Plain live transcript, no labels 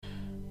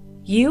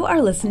You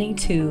are listening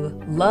to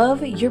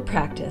Love Your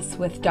Practice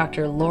with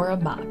Dr. Laura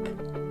Mock.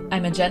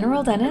 I'm a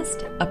general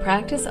dentist, a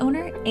practice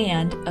owner,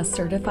 and a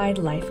certified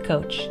life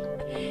coach.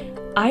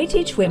 I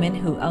teach women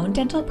who own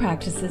dental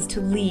practices to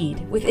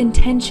lead with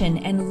intention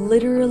and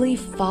literally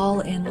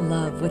fall in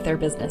love with their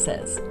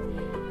businesses.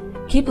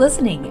 Keep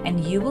listening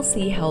and you will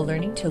see how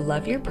learning to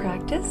love your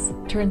practice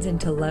turns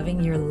into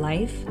loving your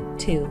life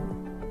too.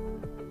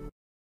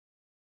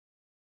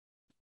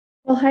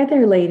 Well, hi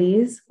there,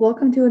 ladies.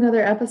 Welcome to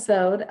another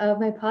episode of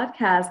my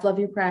podcast, Love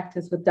Your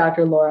Practice with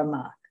Dr. Laura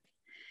Mock.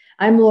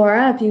 I'm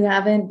Laura. If you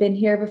haven't been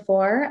here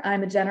before,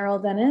 I'm a general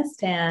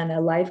dentist and a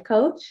life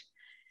coach.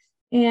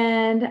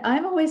 And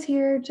I'm always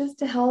here just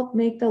to help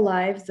make the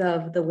lives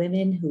of the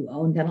women who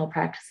own dental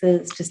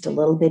practices just a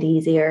little bit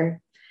easier.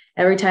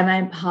 Every time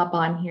I hop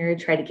on here, I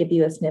try to give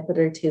you a snippet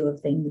or two of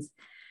things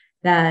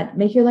that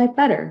make your life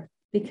better,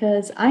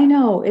 because I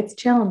know it's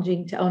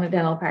challenging to own a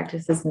dental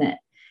practice, isn't it?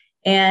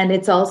 And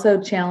it's also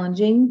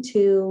challenging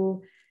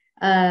to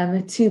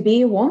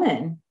be a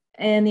woman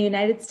in the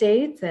United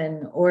States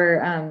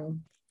or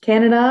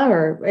Canada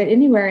or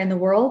anywhere in the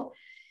world,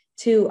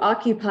 to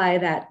occupy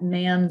that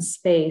man's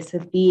space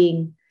of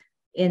being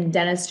in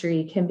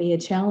dentistry can be a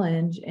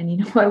challenge. And you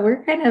know what?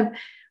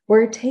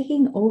 We're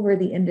taking over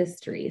the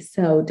industry.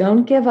 So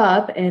don't give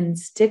up and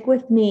stick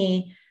with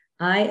me.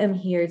 I am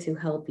here to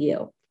help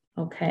you.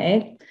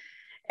 Okay.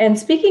 And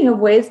speaking of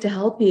ways to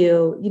help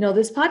you,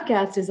 this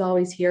podcast is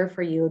always here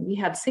for you. We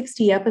have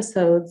 60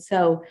 episodes.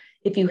 So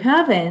if you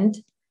haven't,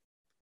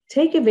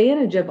 take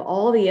advantage of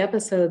all the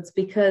episodes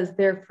because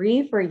they're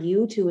free for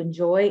you to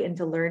enjoy and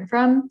to learn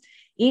from.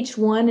 Each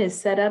one is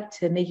set up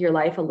to make your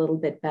life a little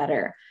bit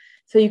better.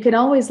 So you can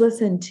always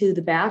listen to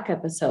the back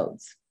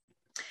episodes.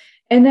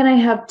 And then I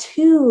have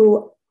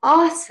two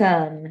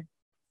awesome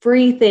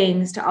free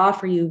things to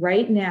offer you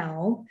right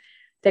now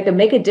that can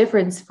make a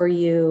difference for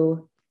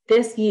you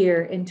this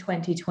year in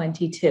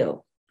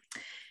 2022.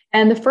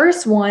 And the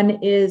first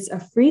one is a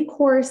free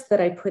course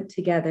that I put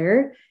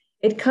together.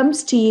 It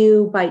comes to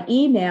you by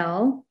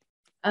email,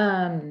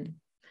 one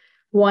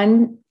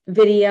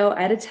video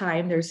at a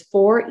time. There's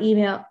four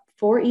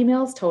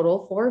emails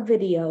total, 4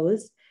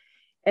 videos,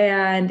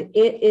 and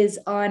it is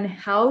on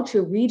how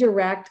to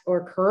redirect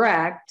or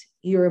correct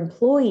your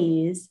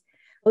employees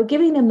while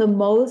giving them the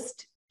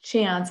most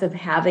chance of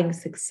having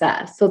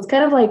success. So it's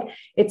kind of like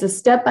it's a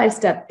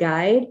step-by-step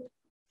guide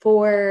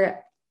for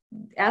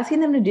asking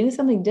them to do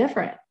something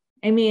different.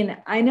 I mean,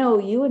 I know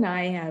you and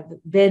I have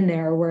been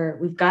there where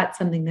we've got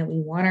something that we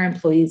want our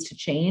employees to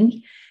change,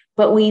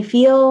 but we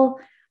feel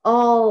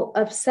all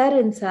upset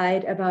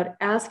inside about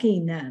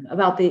asking them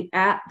about the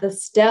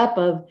step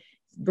of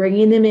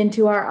bringing them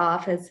into our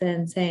office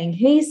and saying,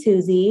 "Hey,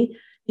 Susie,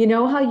 you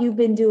know how you've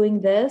been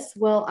doing this?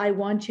 Well, I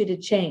want you to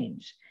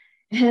change."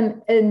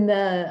 And in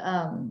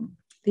the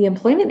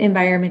employment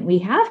environment we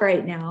have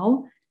right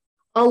now,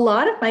 a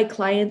lot of my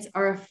clients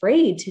are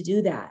afraid to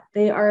do that.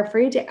 They are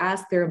afraid to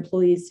ask their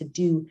employees to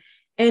do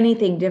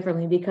anything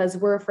differently because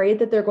we're afraid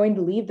that they're going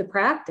to leave the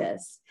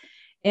practice.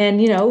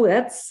 And,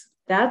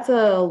 that's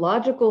a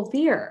logical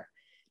fear.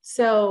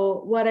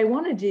 So what I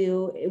want to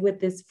do with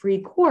this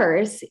free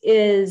course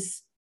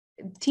is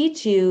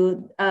teach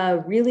you a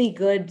really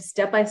good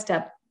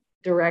step-by-step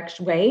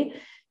direct way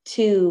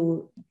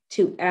to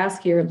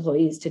ask your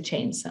employees to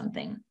change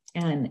something.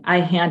 And I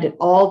hand it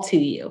all to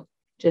you,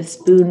 just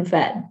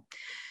spoon-fed.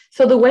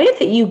 So the way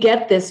that you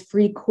get this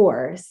free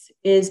course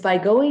is by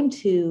going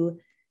to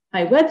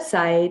my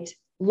website,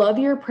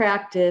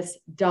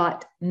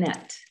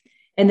 loveyourpractice.net.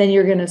 And then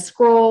you're going to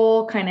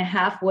scroll kind of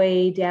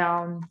halfway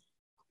down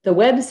the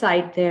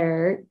website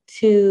there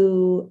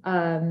to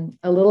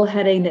a little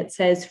heading that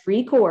says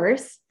free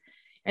course.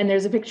 And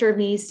there's a picture of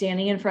me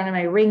standing in front of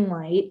my ring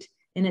light,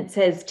 and it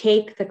says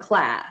take the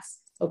class.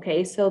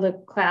 Okay, so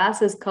the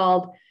class is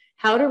called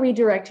How to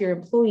Redirect Your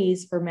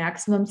Employees for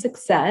Maximum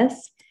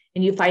Success.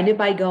 And you find it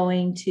by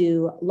going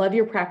to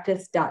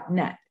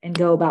loveyourpractice.net and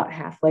go about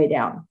halfway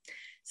down.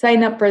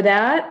 Sign up for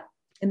that.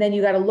 And then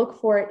you got to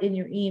look for it in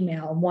your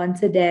email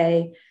once a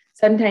day.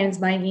 Sometimes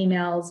my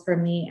emails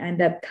from me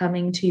end up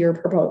coming to your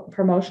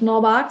promotional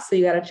box. So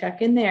you got to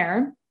check in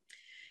there.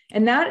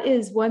 And that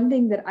is one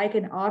thing that I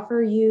can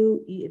offer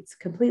you. It's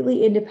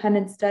completely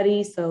independent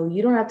study. So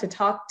you don't have to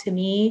talk to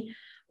me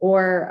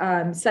or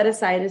set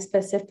aside a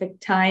specific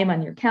time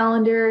on your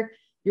calendar.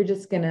 You're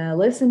just going to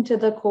listen to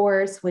the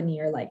course when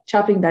you're like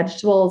chopping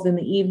vegetables in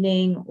the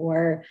evening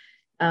or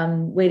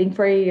waiting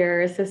for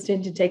your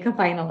assistant to take a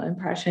final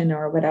impression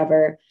or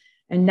whatever.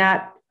 And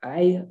that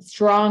I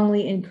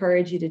strongly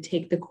encourage you to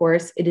take the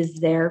course. It is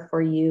there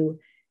for you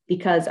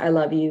because I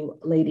love you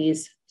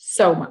ladies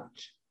so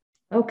much.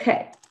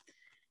 Okay.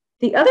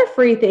 The other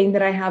free thing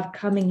that I have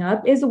coming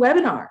up is a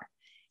webinar.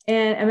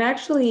 And I'm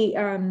actually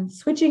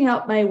switching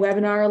out my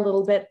webinar a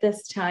little bit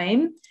this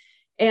time.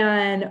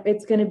 And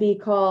it's going to be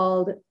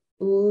called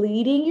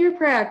Leading Your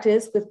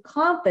Practice with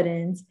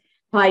Confidence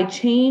by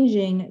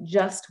Changing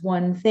Just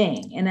One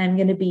Thing. And I'm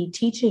going to be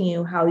teaching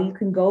you how you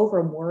can go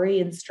from worry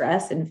and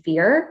stress and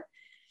fear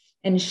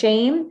And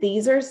shame,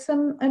 these are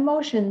some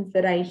emotions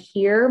that I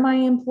hear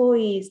my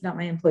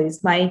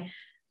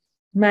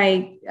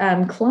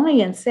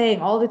clients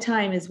saying all the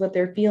time is what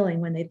they're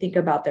feeling when they think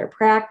about their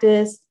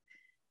practice,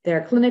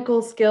 their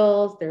clinical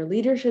skills, their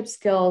leadership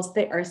skills.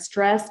 They are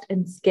stressed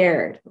and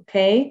scared.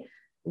 Okay.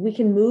 We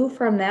can move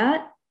from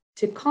that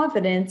to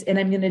confidence. And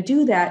I'm going to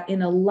do that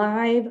in a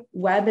live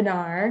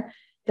webinar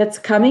that's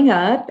coming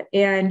up.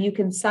 And you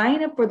can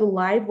sign up for the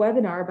live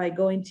webinar by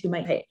going to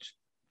my page.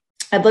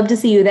 I'd love to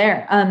see you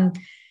there.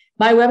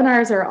 My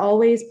webinars are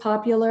always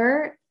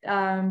popular.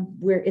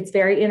 It's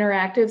very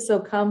interactive. So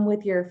come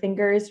with your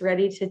fingers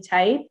ready to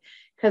type,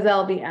 because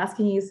I'll be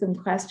asking you some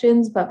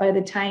questions. But by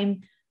the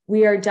time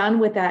we are done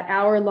with that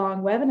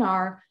hour-long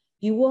webinar,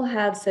 you will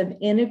have some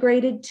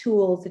integrated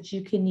tools that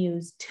you can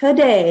use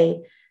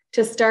today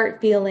to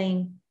start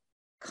feeling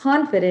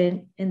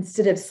confident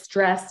instead of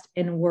stressed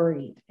and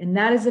worried. And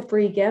that is a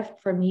free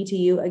gift from me to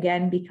you,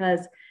 again,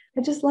 because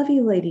I just love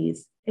you,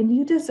 ladies, and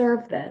you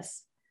deserve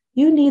this.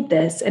 You need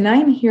this, and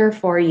I'm here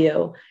for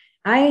you.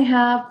 I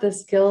have the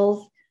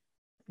skill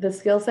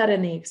set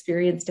and the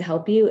experience to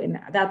help you, and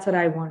that's what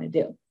I want to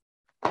do.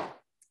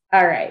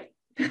 All right.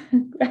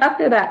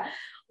 After that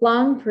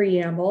long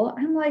preamble,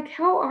 I'm like,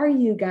 how are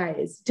you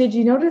guys? Did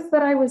you notice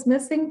that I was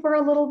missing for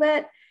a little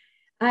bit?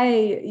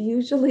 I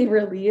usually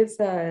release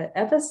an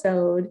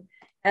episode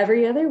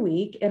every other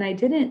week, and I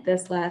didn't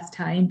this last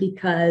time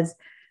because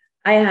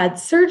I had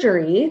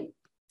surgery.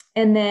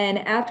 And then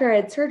after I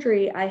had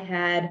surgery, I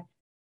had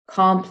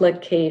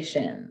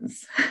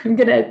complications. I'm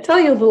going to tell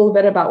you a little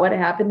bit about what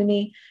happened to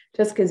me,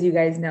 just because you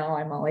guys know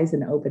I'm always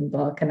an open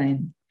book,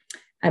 and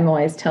I'm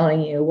always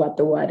telling you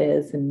what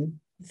is and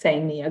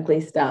saying the ugly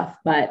stuff.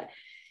 But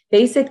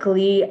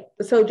basically,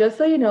 so just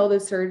so you know, the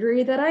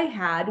surgery that I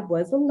had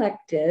was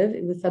elective.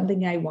 It was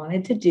something I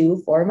wanted to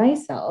do for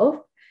myself.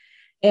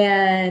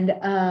 And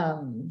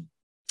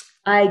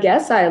I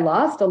guess I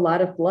lost a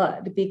lot of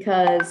blood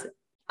because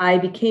I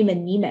became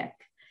anemic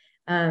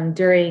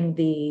after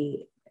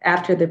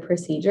the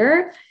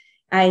procedure.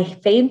 I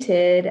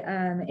fainted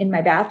in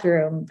my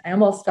bathroom. I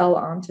almost fell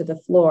onto the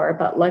floor,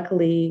 but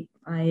luckily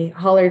I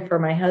hollered for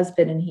my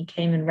husband and he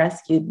came and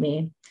rescued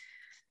me.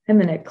 I'm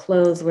going to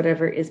close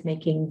whatever is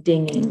making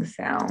dinging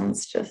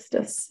sounds. Just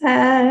a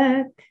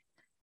sec.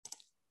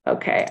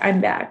 Okay,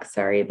 I'm back.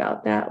 Sorry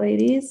about that,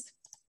 ladies.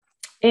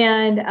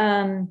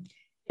 And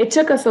it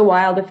took us a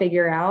while to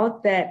figure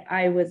out that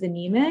I was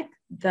anemic.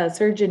 The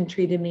surgeon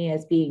treated me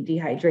as being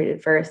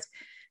dehydrated first,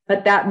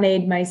 but that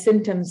made my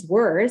symptoms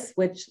worse,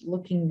 which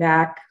looking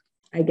back,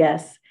 I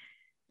guess,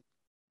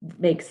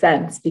 makes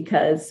sense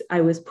because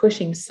I was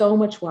pushing so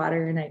much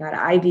water and I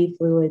got IV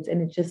fluids,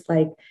 and it just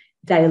like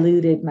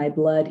diluted my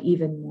blood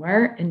even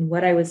more. And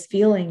what I was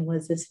feeling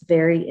was this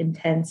very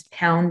intense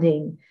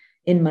pounding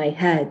in my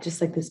head,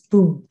 just like this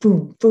boom,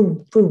 boom,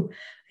 boom, boom.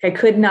 I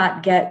could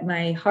not get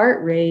my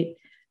heart rate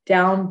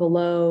down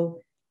below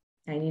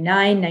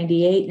 99,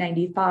 98,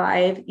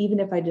 95, even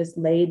if I just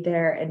laid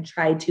there and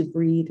tried to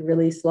breathe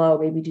really slow,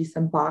 maybe do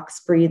some box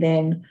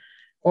breathing.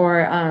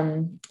 Or,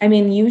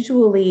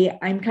 usually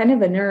I'm kind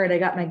of a nerd. I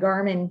got my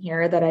Garmin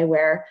here that I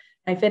wear,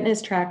 my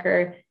fitness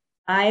tracker.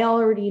 I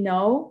already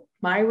know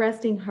my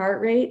resting heart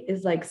rate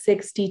is like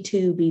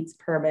 62 beats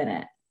per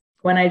minute.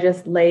 When I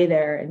just lay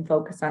there and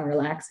focus on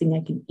relaxing,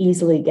 I can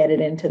easily get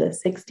it into the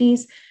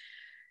 60s.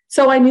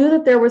 So I knew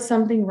that there was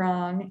something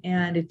wrong,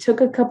 and it took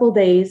a couple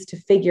days to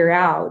figure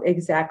out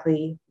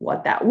exactly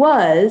what that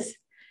was.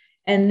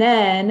 And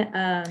then,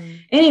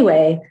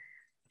 anyway,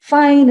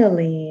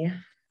 finally,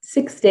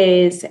 6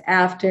 days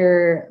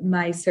after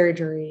my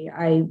surgery,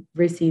 I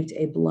received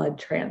a blood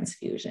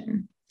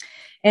transfusion.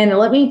 And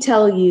let me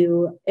tell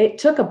you, it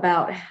took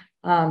about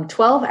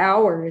 12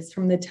 hours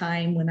from the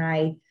time when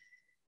I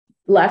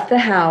left the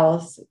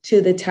house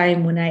to the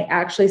time when I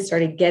actually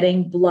started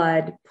getting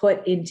blood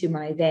put into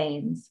my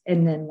veins.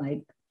 And then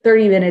like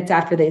 30 minutes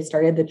after they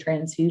started the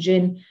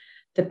transfusion,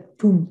 the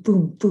boom,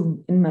 boom,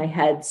 boom in my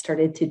head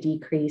started to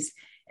decrease,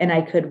 and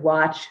I could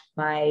watch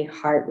my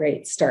heart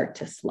rate start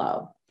to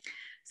slow.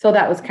 So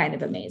that was kind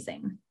of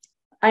amazing.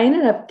 I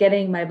ended up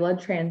getting my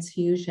blood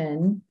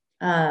transfusion,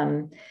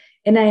 and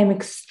I am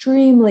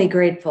extremely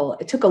grateful.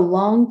 It took a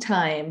long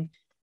time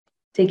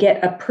to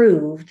get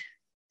approved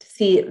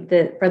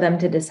for them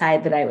to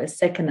decide that I was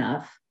sick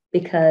enough,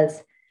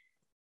 because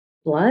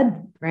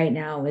blood right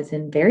now is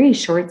in very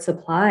short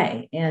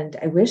supply. And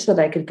I wish that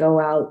I could go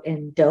out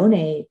and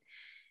donate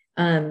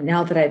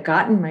now that I've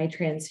gotten my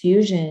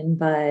transfusion,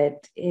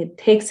 but it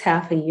takes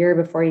half a year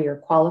before you're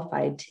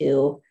qualified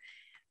to.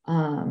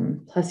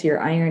 Plus your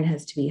iron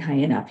has to be high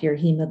enough, your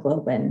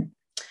hemoglobin,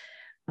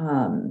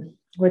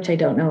 which I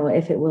don't know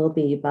if it will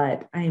be,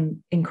 but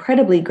I'm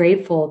incredibly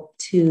grateful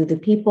to the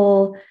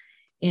people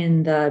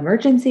in the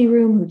emergency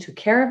room who took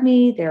care of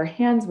me. Their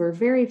hands were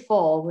very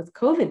full with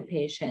COVID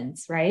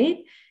patients,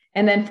 right?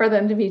 And then for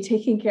them to be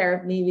taking care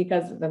of me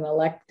because of an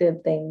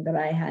elective thing that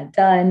I had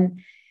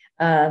done,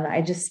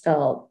 I just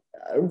felt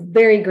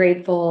very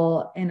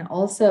grateful and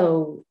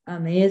also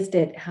amazed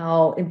at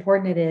how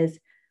important it is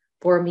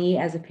for me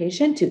as a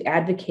patient to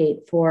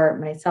advocate for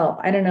myself.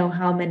 I don't know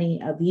how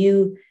many of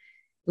you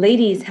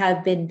ladies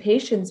have been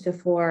patients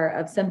before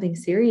of something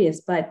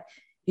serious, but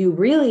you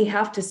really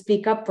have to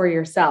speak up for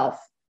yourself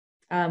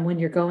when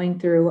you're going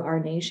through our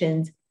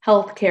nation's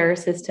healthcare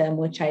system,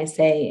 which I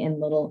say in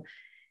little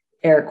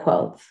air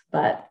quotes.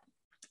 But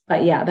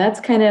yeah, that's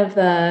kind of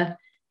the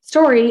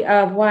story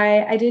of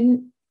why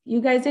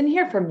you guys didn't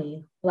hear from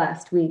me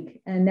last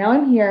week. And now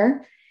I'm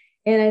here.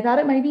 And I thought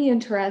it might be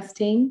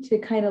interesting to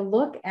kind of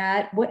look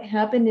at what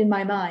happened in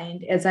my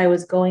mind as I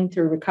was going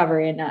through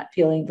recovery and not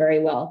feeling very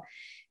well.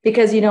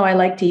 Because, I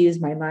like to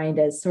use my mind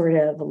as sort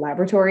of a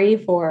laboratory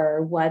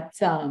for what's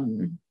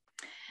going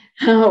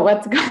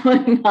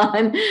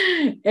on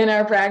in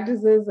our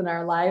practices and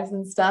our lives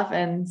and stuff.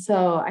 And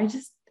so I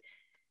just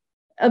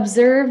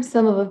observed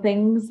some of the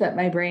things that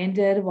my brain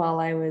did while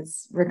I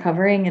was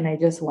recovering, and I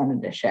just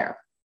wanted to share.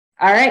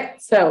 All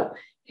right, so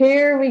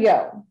here we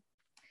go.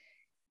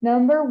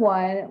 Number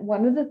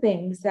one of the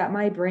things that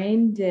my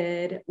brain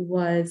did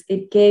was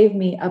it gave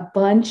me a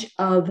bunch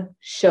of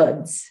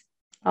shoulds.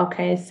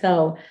 Okay,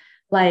 so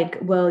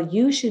well,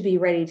 you should be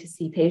ready to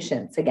see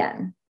patients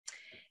again.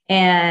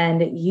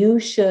 And you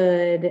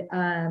should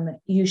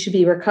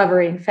be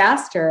recovering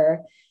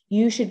faster.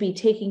 You should be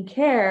taking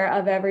care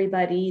of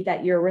everybody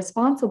that you're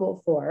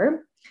responsible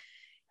for.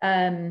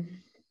 I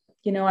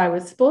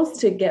was supposed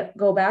to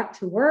go back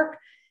to work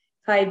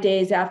 5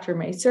 days after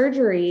my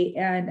surgery,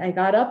 and I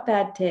got up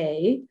that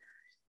day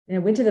and I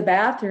went to the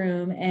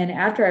bathroom. And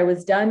after I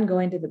was done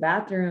going to the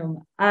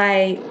bathroom,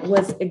 I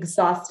was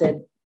exhausted.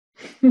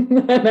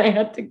 And I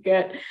had to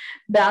get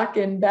back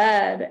in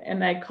bed,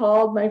 and I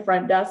called my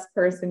front desk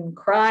person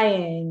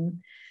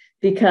crying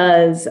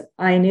because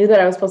I knew that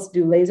I was supposed to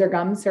do laser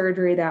gum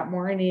surgery that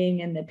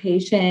morning, and the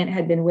patient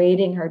had been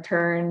waiting her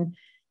turn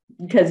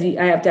because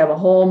I have to have a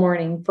whole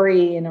morning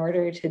free in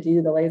order to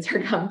do the laser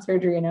gum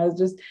surgery. And I was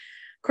just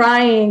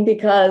crying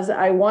because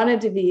I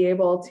wanted to be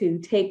able to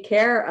take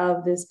care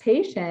of this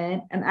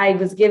patient, and I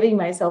was giving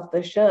myself the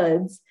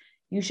shoulds.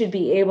 You should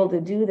be able to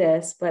do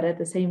this. But at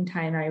the same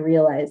time, I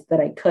realized that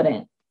I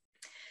couldn't.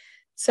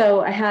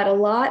 So I had a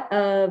lot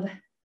of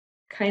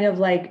kind of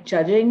like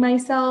judging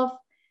myself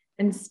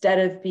instead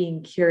of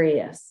being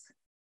curious,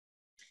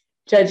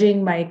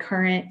 judging my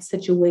current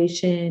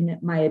situation,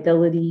 my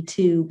ability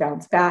to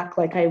bounce back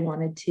like I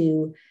wanted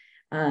to,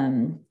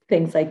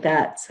 things like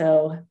that.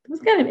 So it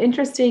was kind of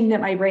interesting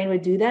that my brain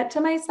would do that to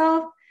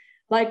myself.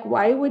 Like,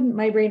 why wouldn't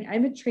my brain,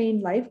 I'm a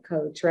trained life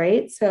coach,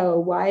 right? So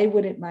why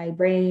wouldn't my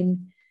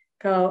brain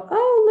go,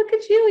 oh, look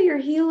at you, you're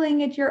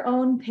healing at your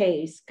own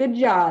pace. Good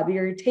job.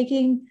 You're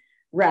taking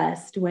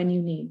rest when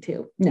you need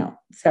to. No,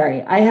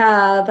 sorry. I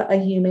have a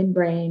human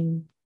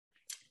brain,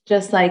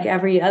 just like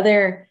every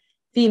other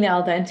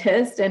female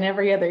dentist and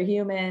every other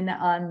human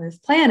on this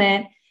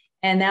planet.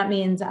 And that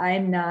means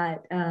I'm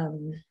not, I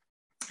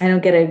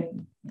don't get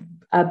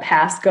a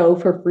pass go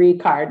for free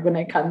card when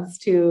it comes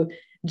to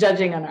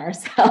judging on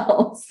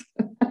ourselves.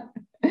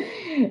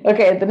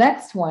 Okay, the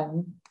next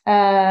one.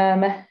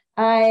 I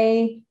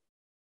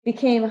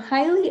became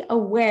highly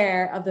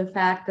aware of the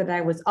fact that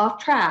I was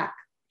off track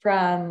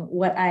from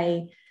what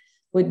I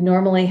would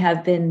normally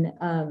have been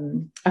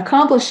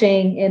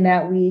accomplishing in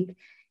that week.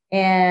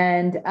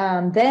 And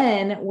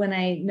then when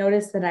I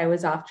noticed that I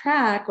was off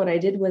track, what I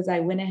did was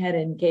I went ahead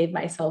and gave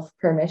myself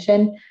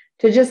permission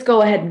to just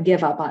go ahead and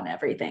give up on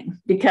everything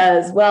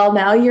because, well,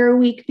 now you're a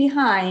week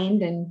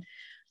behind and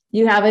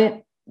you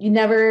never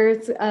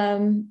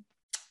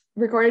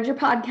recorded your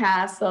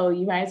podcast. So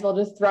you might as well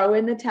just throw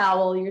in the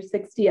towel. Your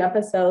 60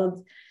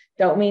 episodes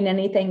don't mean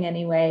anything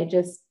anyway.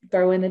 Just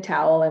throw in the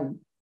towel and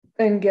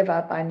give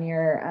up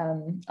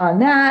on on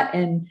that.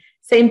 And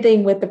same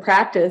thing with the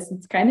practice.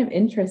 It's kind of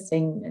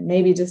interesting and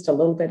maybe just a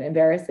little bit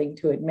embarrassing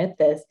to admit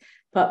this,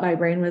 but my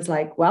brain was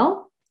like,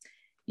 well,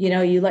 you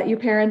let you let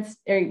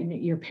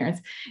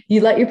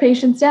your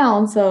patients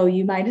down. So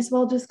you might as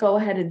well just go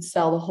ahead and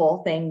sell the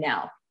whole thing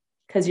now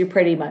because you're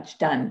pretty much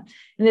done.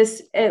 And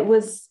it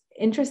was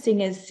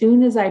interesting. As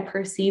soon as I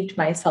perceived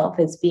myself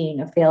as being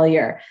a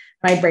failure,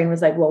 my brain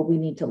was like, well, we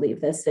need to leave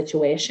this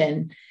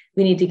situation.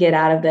 We need to get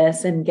out of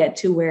this and get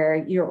to where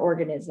your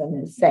organism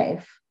is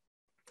safe.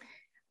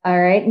 All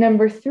right.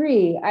 Number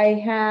 3, I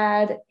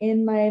had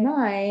in my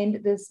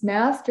mind this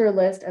master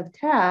list of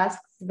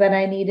tasks that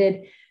I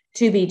needed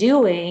to be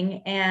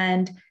doing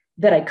and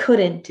that I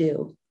couldn't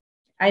do.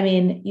 I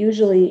mean,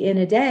 usually in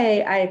a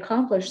day, I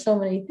accomplish so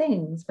many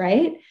things,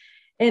 right?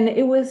 And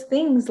it was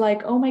things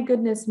like, oh my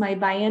goodness, my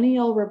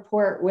biennial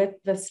report with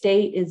the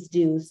state is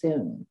due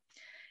soon.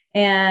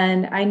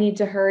 And I need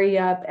to hurry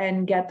up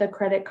and get the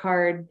credit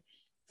card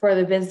for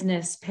the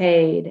business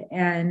paid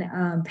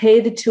and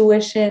pay the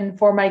tuition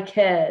for my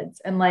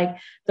kids. And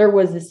there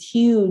was this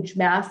huge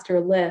master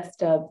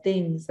list of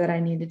things that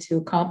I needed to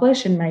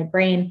accomplish. And my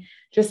brain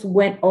just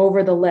went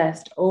over the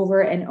list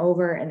over and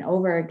over and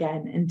over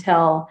again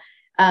until,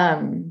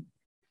 until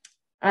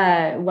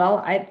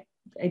I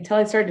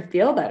started to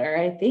feel better.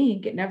 I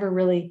think it never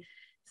really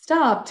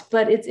stopped.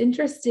 But it's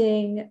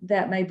interesting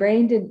that my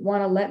brain didn't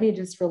want to let me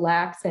just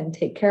relax and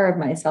take care of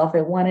myself.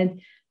 It wanted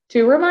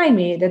to remind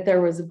me that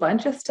there was a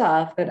bunch of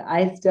stuff that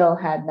I still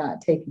had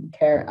not taken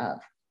care of.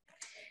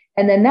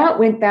 And then that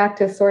went back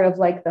to sort of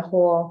like the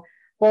whole,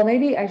 well,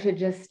 maybe I should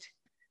just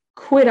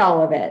quit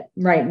all of it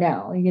right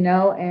now,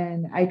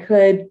 and I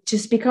could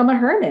just become a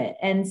hermit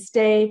and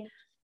stay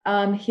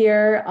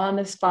here on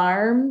this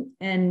farm.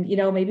 And,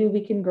 maybe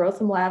we can grow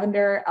some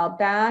lavender out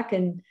back,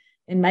 and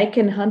Mike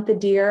can hunt the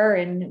deer,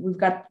 and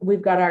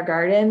we've got our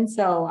garden.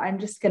 So I'm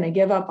just going to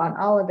give up on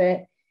all of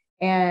it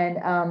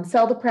and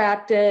sell the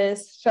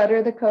practice,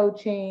 shutter the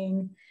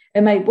coaching.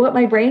 And what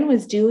my brain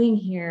was doing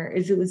here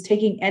is it was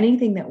taking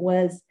anything that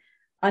was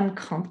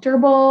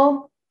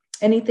uncomfortable,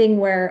 anything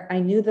where I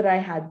knew that I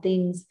had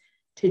things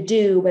to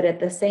do, but at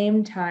the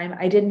same time,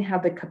 I didn't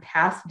have the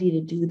capacity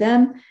to do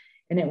them.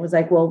 And it was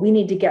like, well, we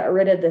need to get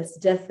rid of this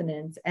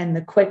dissonance. And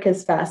the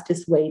quickest,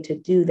 fastest way to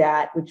do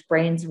that, which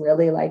brains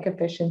really like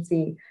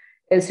efficiency,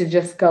 is to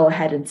just go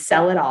ahead and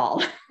sell it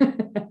all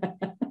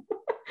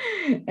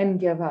and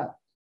give up.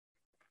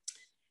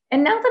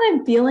 And now that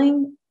I'm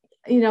feeling,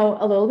 a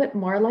little bit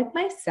more like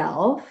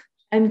myself,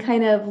 I'm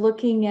kind of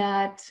looking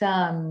at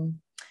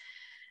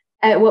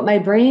what my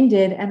brain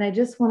did. And I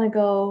just want to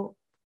go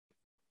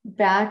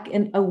back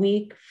in a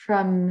week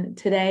from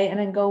today and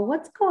then go,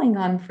 what's going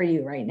on for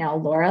you right now,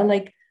 Laura?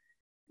 Like,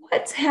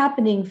 what's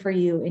happening for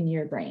you in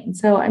your brain?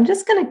 So I'm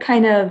just going to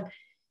kind of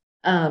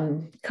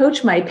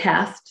coach my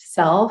past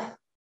self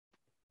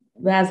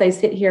as I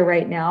sit here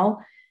right now,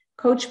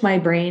 coach my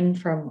brain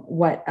from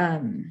what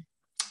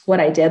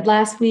I did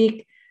last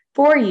week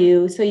for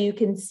you, so you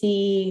can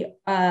see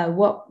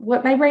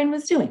what my brain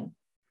was doing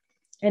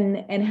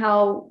and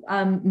how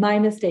my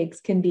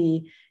mistakes can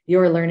be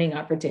your learning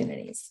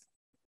opportunities.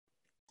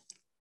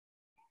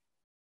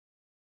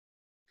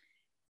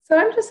 So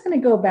I'm just going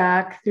to go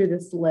back through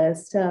this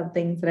list of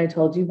things that I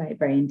told you my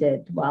brain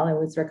did while I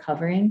was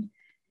recovering.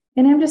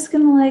 And I'm just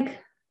going to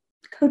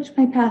coach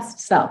my past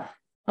self.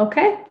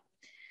 Okay.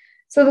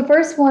 So the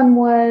first one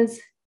was,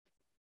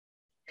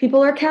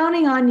 people are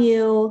counting on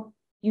you.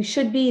 You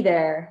should be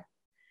there.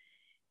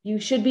 You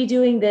should be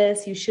doing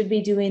this. You should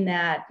be doing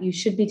that. You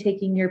should be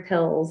taking your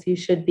pills. You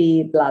should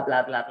be blah,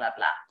 blah, blah, blah,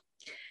 blah.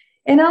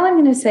 And all I'm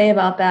going to say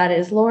about that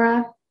is,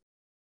 Laura,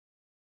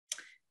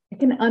 I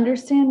can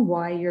understand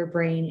why your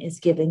brain is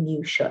giving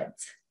you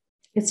shoulds.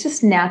 It's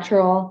just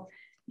natural.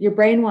 Your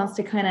brain wants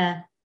to kind of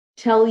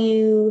tell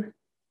you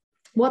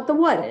what the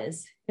what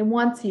is. It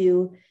wants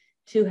you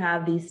to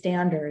have these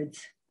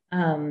standards.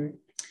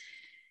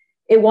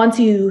 It wants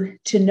you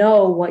to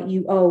know what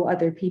you owe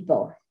other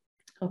people.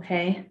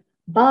 Okay.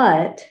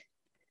 But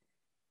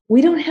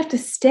we don't have to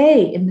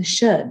stay in the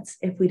shoulds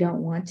if we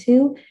don't want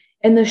to.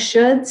 And the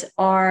shoulds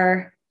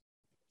are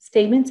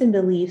statements and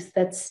beliefs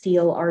that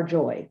steal our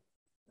joy.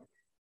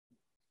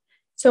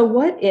 So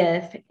what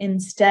if,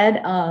 instead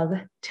of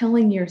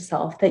telling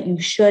yourself that you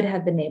should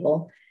have been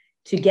able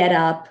to get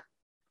up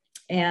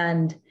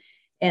and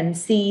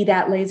see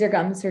that laser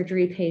gum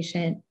surgery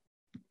patient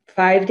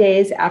 5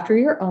 days after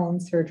your own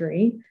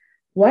surgery,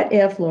 what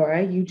if,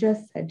 Laura, you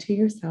just said to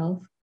yourself,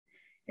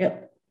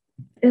 it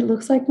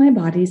looks like my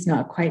body's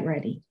not quite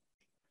ready,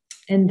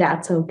 and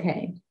that's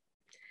okay.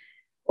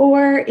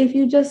 Or if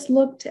you just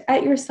looked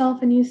at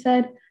yourself and you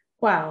said,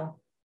 wow,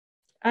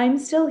 I'm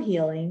still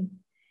healing,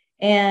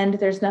 and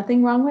there's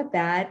nothing wrong with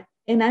that.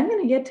 And I'm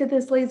going to get to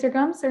this laser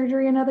gum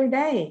surgery another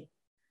day.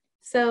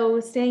 So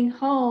staying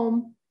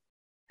home,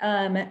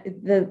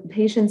 the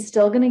patient's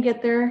still going to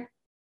get their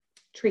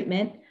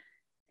treatment,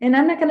 and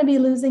I'm not going to be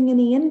losing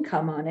any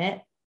income on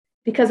it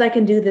because I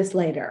can do this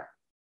later.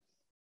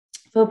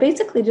 So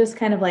basically just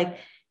kind of like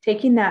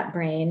taking that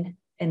brain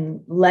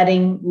and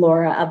letting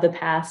Laura of the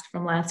past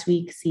from last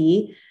week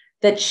see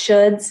that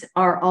shoulds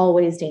are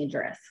always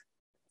dangerous.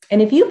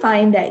 And if you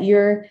find that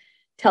you're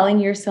telling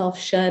yourself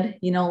should,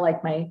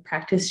 like my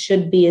practice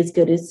should be as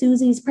good as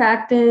Susie's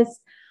practice,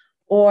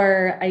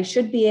 or I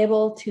should be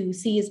able to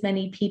see as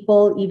many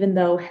people, even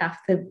though half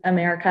of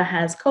America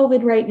has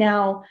COVID right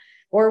now,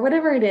 or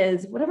whatever it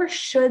is, whatever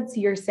shoulds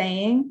you're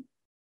saying,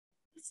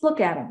 let's look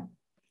at them.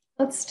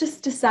 Let's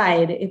just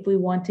decide if we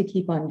want to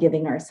keep on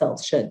giving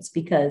ourselves shoulds,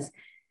 because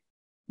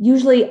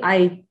usually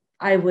I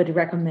would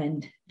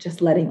recommend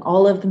just letting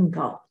all of them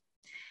go.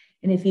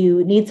 And if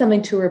you need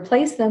something to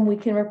replace them, we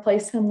can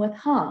replace them with,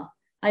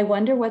 I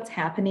wonder what's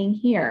happening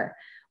here,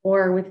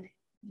 or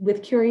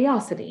with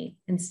curiosity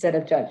instead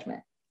of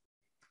judgment.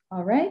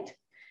 All right.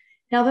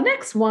 Now, the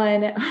next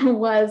one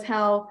was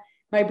how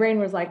my brain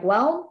was like,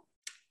 well,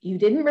 you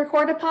didn't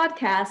record a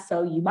podcast,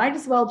 so you might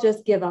as well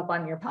just give up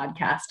on your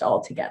podcast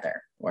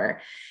altogether.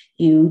 Or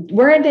you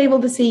weren't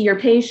able to see your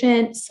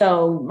patient,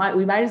 so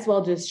we might as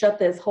well just shut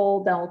this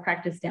whole dental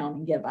practice down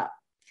and give up.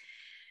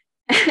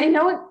 I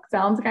know it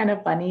sounds kind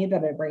of funny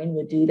that our brain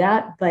would do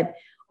that, but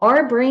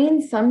our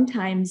brains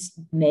sometimes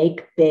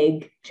make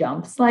big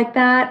jumps like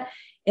that.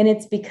 And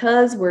it's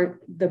because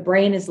the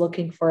brain is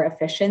looking for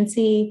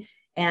efficiency.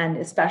 and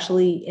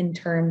especially in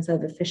terms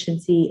of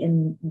efficiency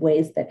in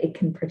ways that it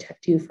can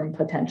protect you from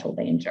potential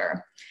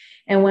danger.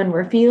 And when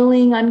we're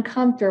feeling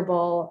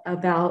uncomfortable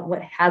about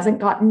what hasn't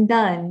gotten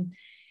done,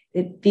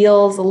 it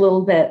feels a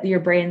little bit, your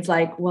brain's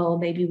like, well,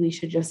 maybe we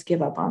should just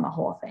give up on the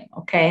whole thing.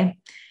 Okay.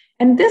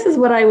 And this is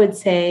what I would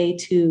say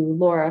to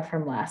Laura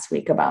from last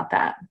week about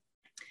that.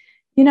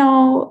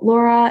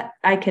 Laura,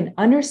 I can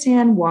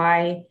understand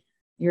why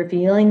you're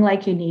feeling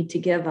like you need to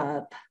give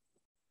up,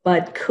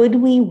 but could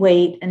we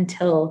wait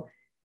until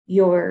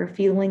you're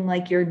feeling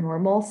like your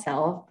normal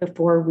self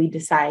before we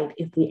decide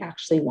if we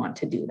actually want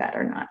to do that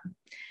or not?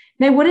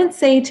 And I wouldn't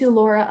say to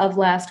Laura of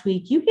last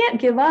week, you can't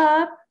give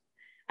up.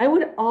 I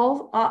would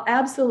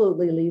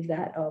absolutely leave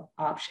that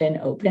option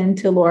open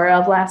to Laura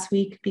of last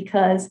week,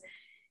 because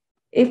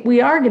if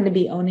we are going to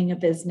be owning a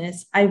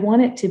business, I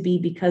want it to be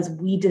because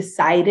we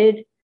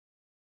decided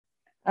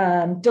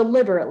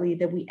deliberately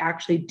that we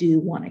actually do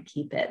want to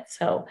keep it.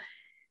 So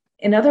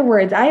in other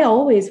words, I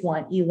always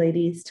want you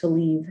ladies to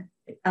leave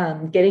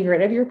getting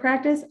rid of your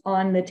practice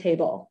on the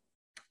table.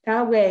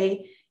 That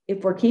way,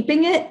 if we're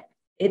keeping it,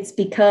 it's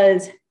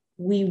because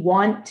we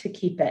want to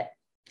keep it.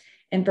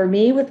 And for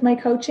me with my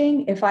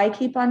coaching, if I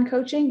keep on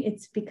coaching,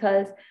 it's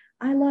because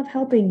I love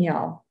helping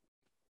y'all.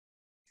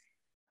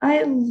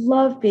 I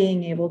love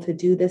being able to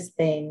do this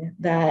thing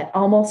that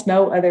almost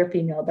no other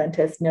female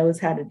dentist knows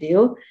how to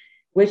do,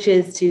 which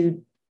is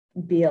to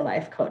be a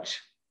life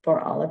coach for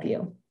all of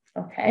you.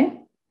 Okay.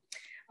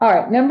 All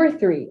right. Number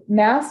 3,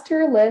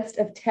 master list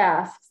of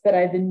tasks that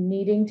I've been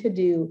needing to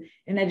do.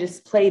 And I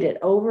just played it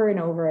over and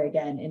over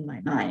again in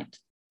my mind.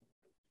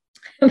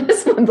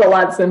 This one's a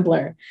lot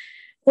simpler.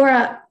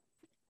 Laura,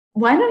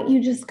 why don't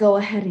you just go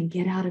ahead and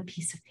get out a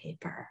piece of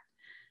paper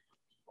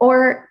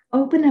or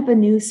open up a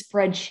new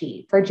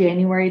spreadsheet for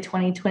January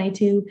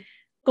 2022?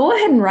 Go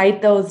ahead and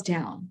write those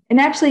down. And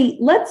actually,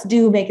 let's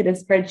make it a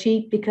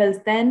spreadsheet, because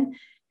then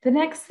the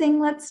next thing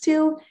let's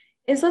do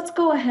is let's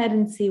go ahead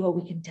and see what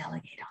we can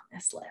delegate on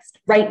this list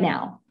right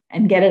now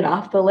and get it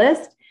off the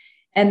list.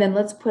 And then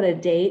let's put a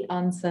date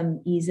on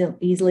some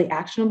easily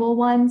actionable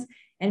ones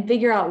and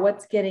figure out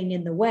what's getting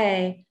in the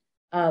way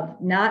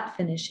of not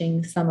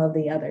finishing some of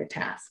the other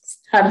tasks.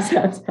 How does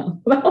that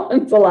sound? That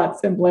one's a lot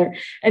simpler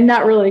and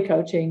not really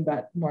coaching,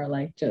 but more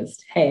like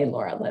just, hey,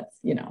 Laura,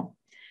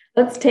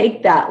 let's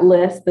take that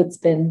list that's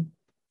been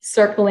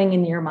circling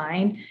in your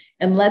mind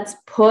and let's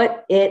put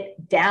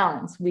it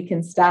down so we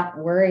can stop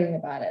worrying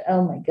about it.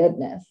 Oh my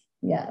goodness.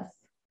 Yes.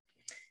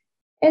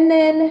 And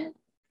then,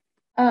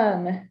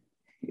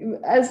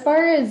 as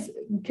far as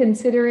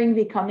considering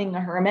becoming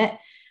a hermit,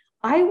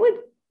 I would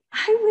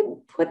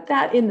put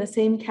that in the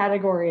same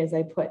category as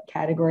I put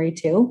category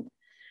 2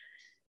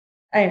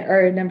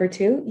 or number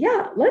 2.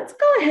 Yeah, let's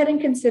go ahead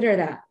and consider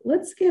that.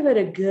 Let's give it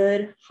a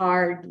good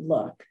hard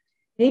look.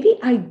 Maybe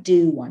I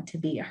do want to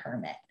be a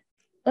hermit.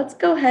 Let's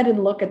go ahead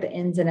and look at the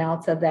ins and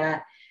outs of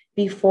that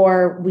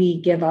before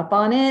we give up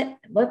on it.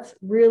 Let's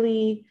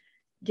really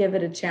give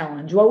it a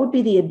challenge. What would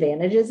be the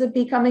advantages of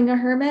becoming a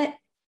hermit?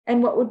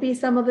 And what would be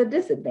some of the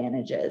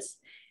disadvantages?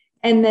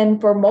 And then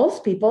for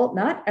most people,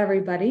 not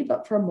everybody,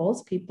 but for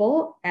most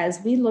people,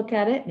 as we look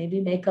at it, maybe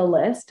make a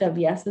list of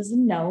yeses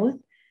and nos,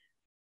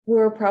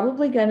 we're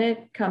probably going to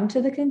come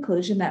to the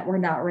conclusion that we're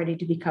not ready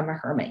to become a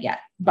hermit yet.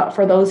 But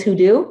for those who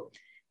do,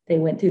 they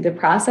went through the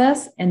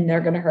process and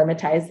they're going to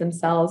hermitize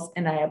themselves,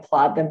 and I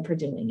applaud them for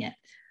doing it.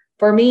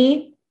 For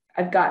me,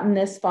 I've gotten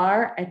this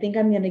far. I think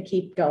I'm going to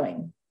keep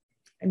going.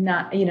 I'm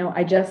not,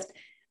 I just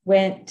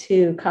went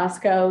to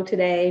Costco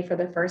today for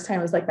the first time.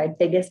 It was like my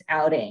biggest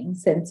outing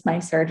since my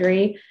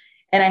surgery.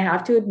 And I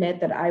have to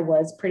admit that I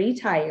was pretty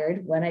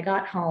tired when I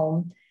got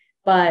home,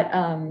 but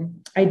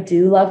I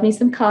do love me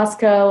some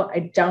Costco.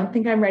 I don't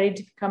think I'm ready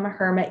to become a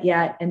hermit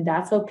yet, and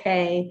that's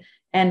okay.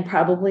 And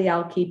probably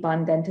I'll keep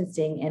on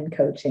dentisting and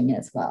coaching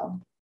as well.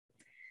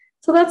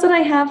 So that's what I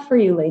have for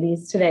you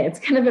ladies today. It's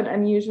kind of an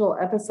unusual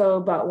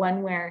episode, but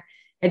one where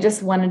I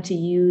just wanted to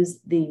use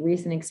the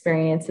recent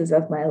experiences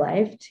of my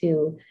life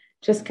to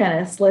just kind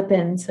of slip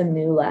in some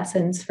new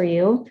lessons for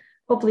you.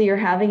 Hopefully you're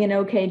having an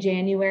okay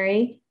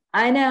January.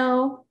 I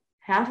know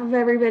half of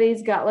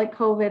everybody's got like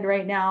COVID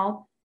right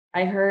now.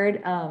 I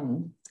heard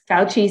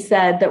Fauci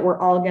said that we're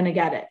all going to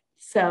get it.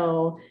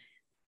 So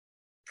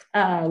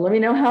let me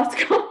know how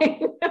it's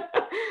going.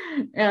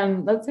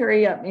 And let's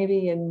hurry up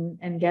maybe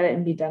and get it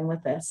and be done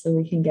with this so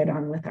we can get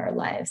on with our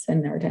lives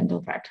and our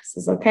dental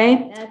practices.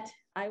 Okay.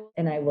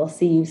 And I will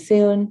see you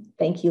soon.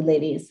 Thank you,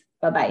 ladies.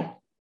 Bye-bye.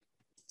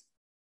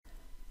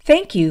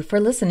 Thank you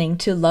for listening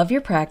to Love Your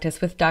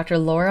Practice with Dr.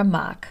 Laura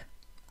Mach.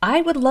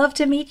 I would love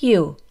to meet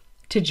you.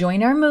 To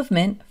join our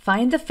movement,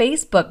 find the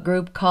Facebook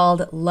group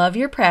called Love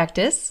Your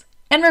Practice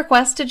and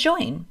request to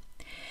join.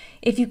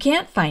 If you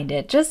can't find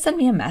it, just send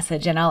me a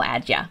message and I'll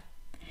add ya.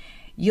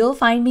 You'll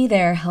find me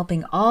there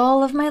helping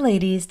all of my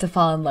ladies to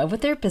fall in love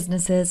with their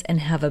businesses and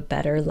have a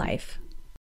better life.